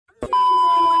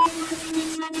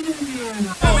I mean,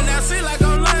 I see like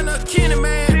I'm lying to Kenny,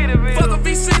 man. Fuck a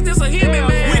V6, this a Hemi,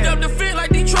 man. We up the fit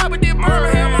like Detroit, but did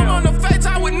Birmingham. I'm on the fat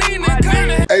time with Nina and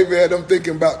Connie. Hey, man, I'm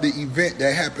thinking about the event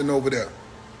that happened over there.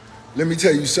 Let me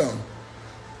tell you something.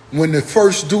 When the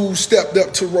first dude stepped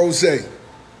up to Rose, the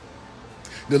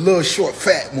little short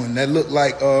fat one that looked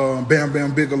like Bam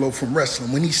Bam Bigelow from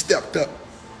wrestling, when he stepped up,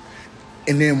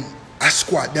 and then I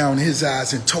squat down in his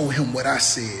eyes and told him what I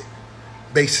said.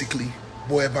 Basically,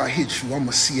 boy, if I hit you, I'm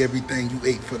gonna see everything you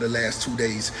ate for the last 2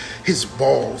 days. His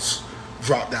balls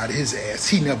dropped out of his ass.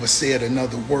 He never said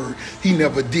another word. He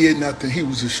never did nothing. He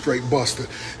was a straight buster.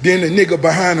 Then the nigga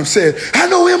behind him said, I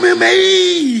know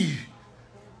MMA.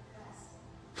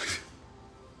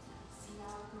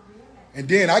 And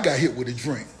then I got hit with a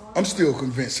drink. I'm still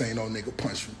convinced ain't no nigga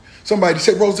punched me. Somebody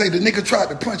said, Rose, the nigga tried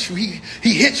to punch you.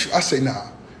 He hit you. I say, nah.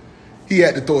 He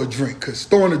had to throw a drink, because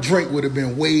throwing a drink would have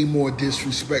been way more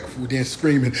disrespectful than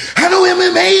screaming, I know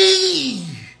MMA.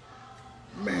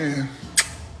 Man.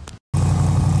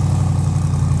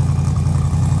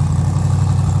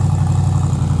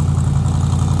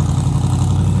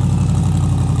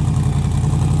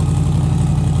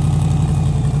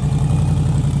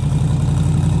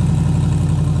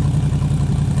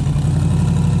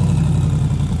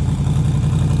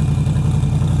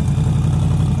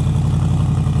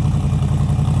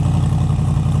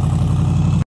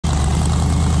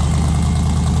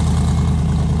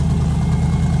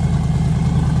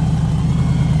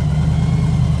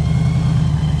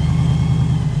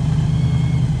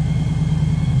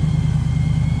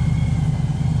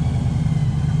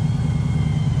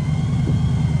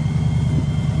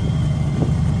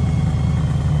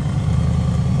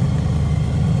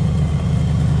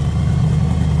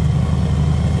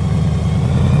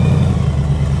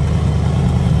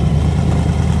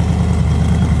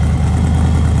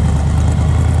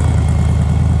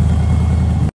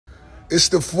 It's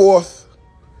the 4th.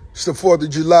 It's the 4th of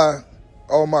July.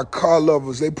 All my car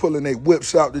lovers, they pulling their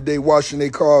whips out today, washing their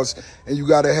cars, and you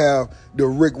got to have the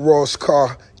Rick Ross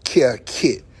car care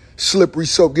kit. Slippery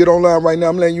soap. Get online right now.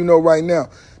 I'm letting you know right now.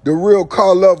 The real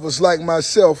car lovers like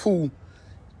myself who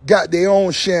got their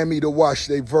own chamois to wash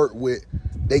their vert with,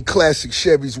 they classic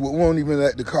Chevys with, we won't even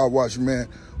let the car wash man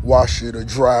wash it or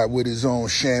dry it with his own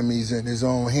chamois and his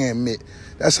own hand mitt.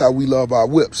 That's how we love our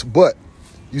whips. But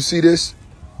you see this?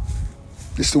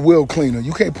 It's the wheel cleaner.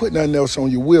 You can't put nothing else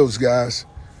on your wheels, guys,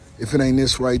 if it ain't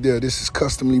this right there. This is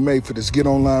customly made for this. Get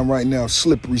online right now.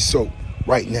 Slippery soap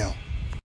right now.